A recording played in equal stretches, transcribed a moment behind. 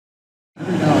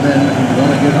Every now and then, if you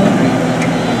want to get hungry,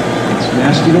 it's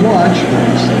nasty to watch, but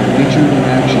it's nature in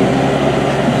action.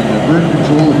 And bird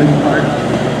control, a big part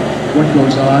of what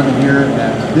goes on here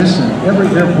at this and every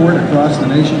airport across the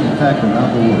nation, in fact,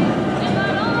 around the world.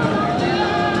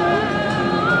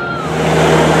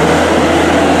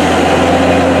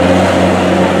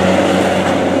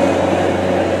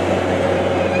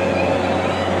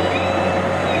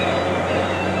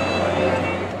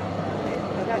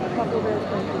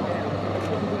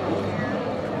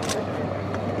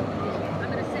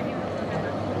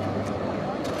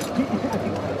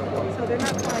 So they're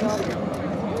not flying all year.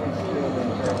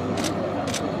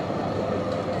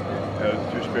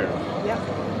 Two spares. Yep.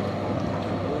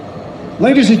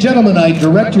 Ladies and gentlemen, I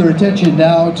direct your attention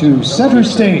now to center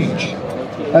stage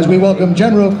as we welcome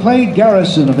General Clay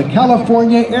Garrison of the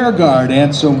California Air Guard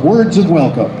and some words of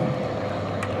welcome.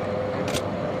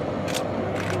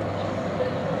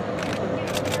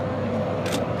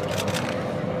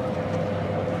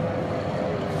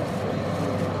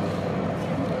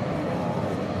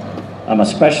 I'm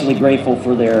especially grateful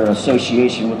for their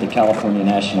association with the California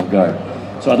National Guard.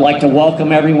 So I'd like to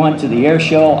welcome everyone to the air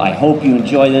show. I hope you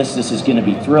enjoy this. This is going to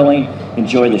be thrilling.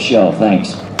 Enjoy the show.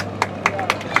 Thanks.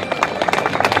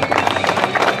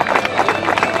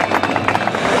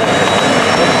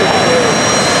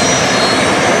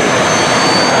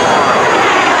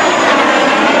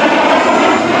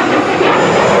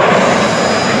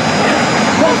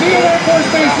 Air Force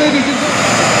Base, ladies and gentlemen.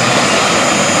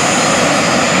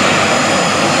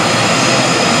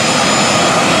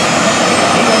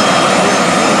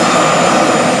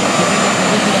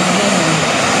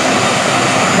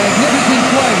 Magnificent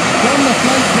flight from the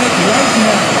flight deck right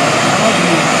now of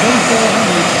the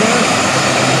A400 sir.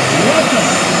 Welcome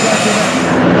to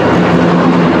Sacramento.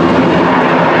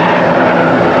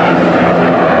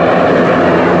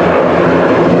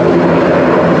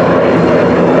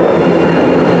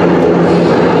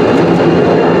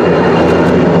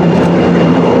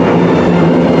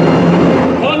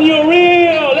 On your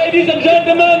rear, ladies and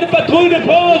gentlemen, the Patrouille de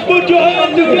France, put your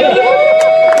hands together!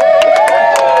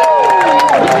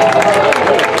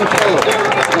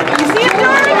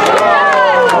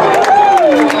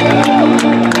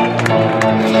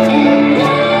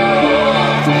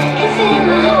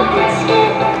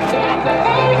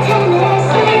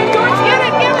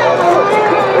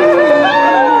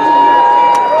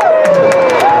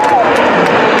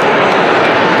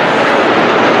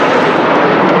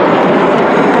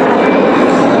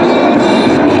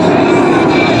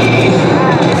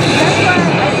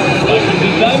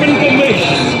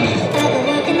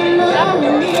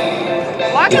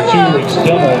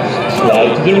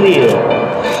 Slide to the rear.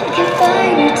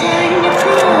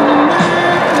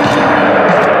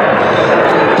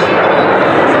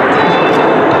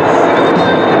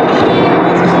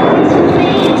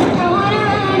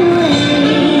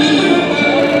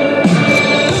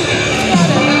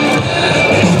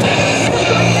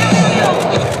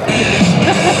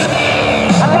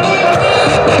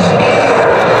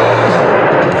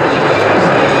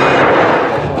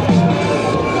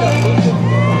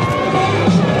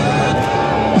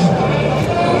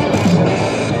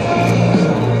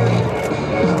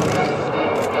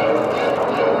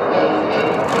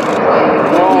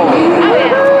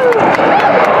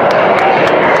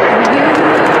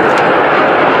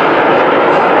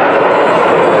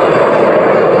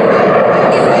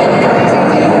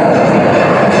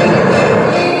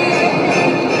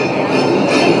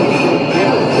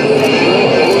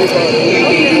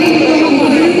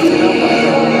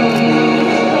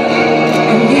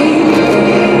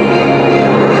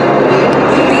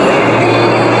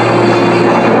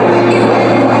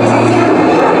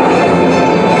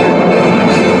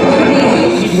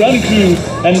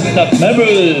 And staff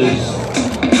members.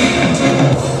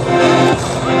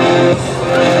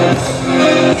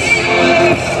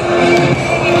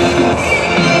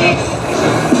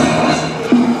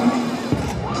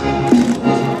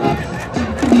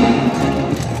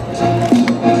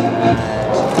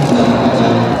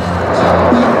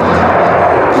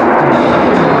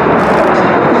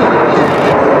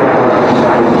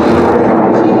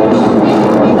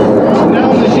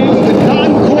 Now in the shape of the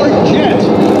Concorde jet,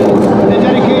 the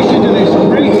dedication to this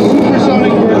great super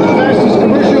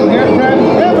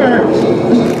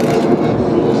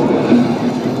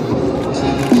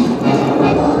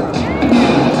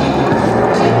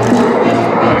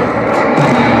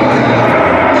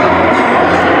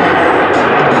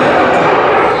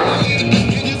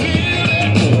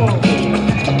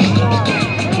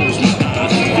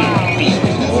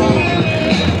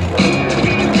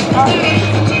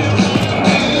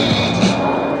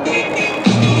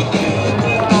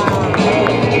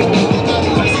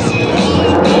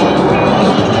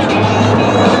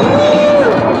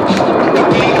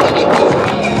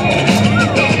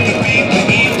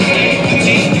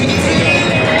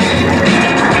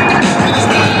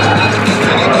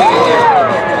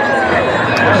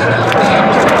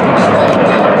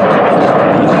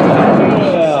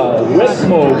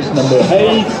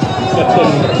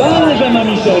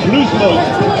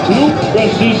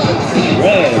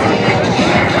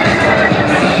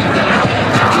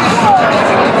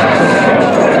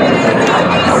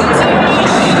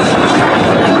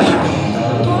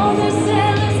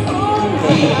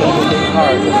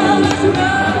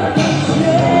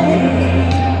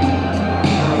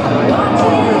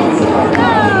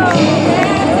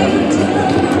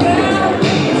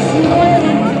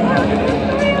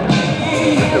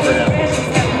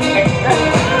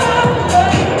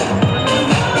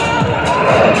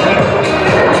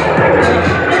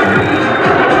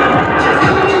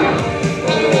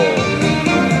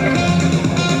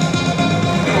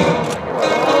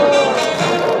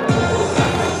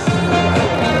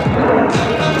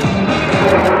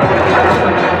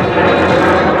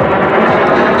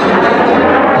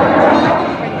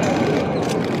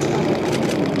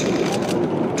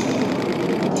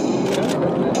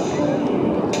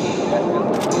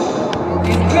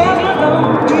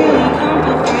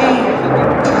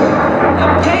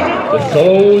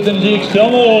Toes in the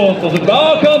external for the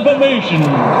bar confirmation.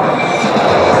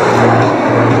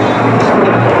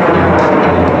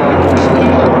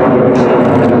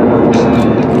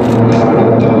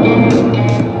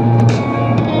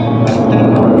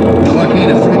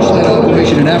 A French-led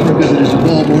operation in Africa that has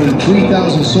involved more than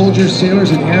 3,000 soldiers,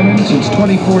 sailors, and airmen since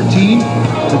 2014.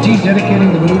 The team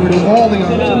dedicating the maneuver to all the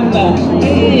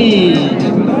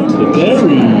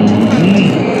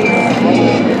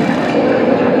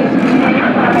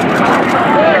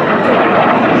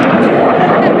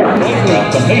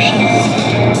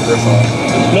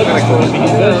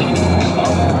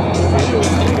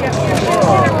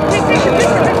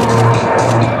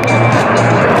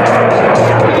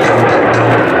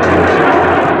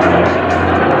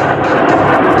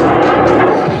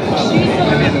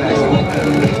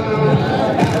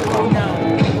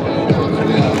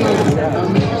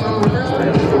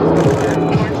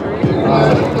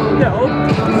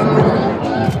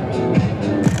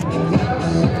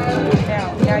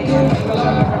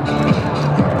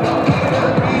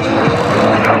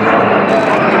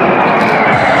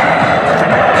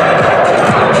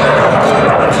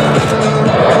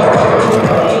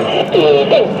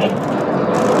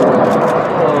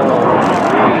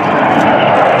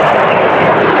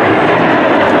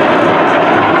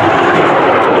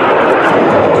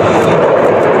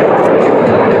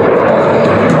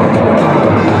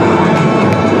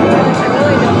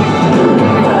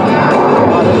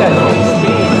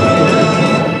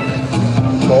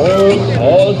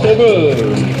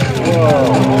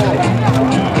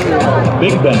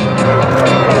Big Bang.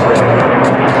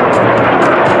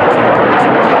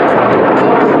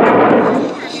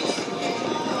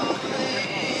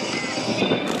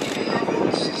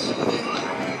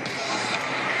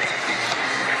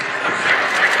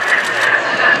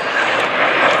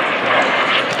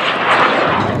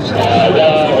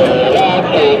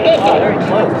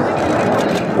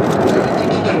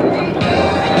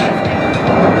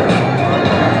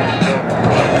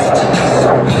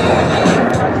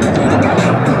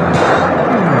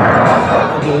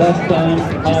 Last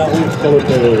time,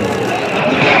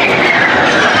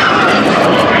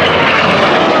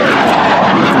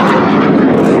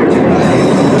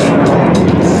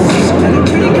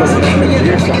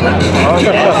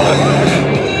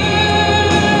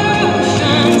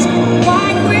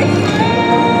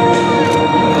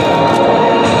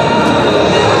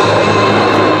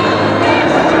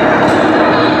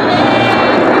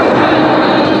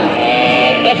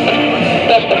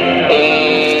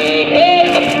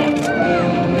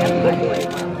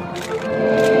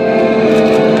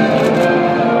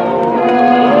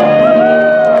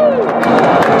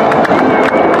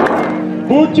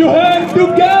 Put your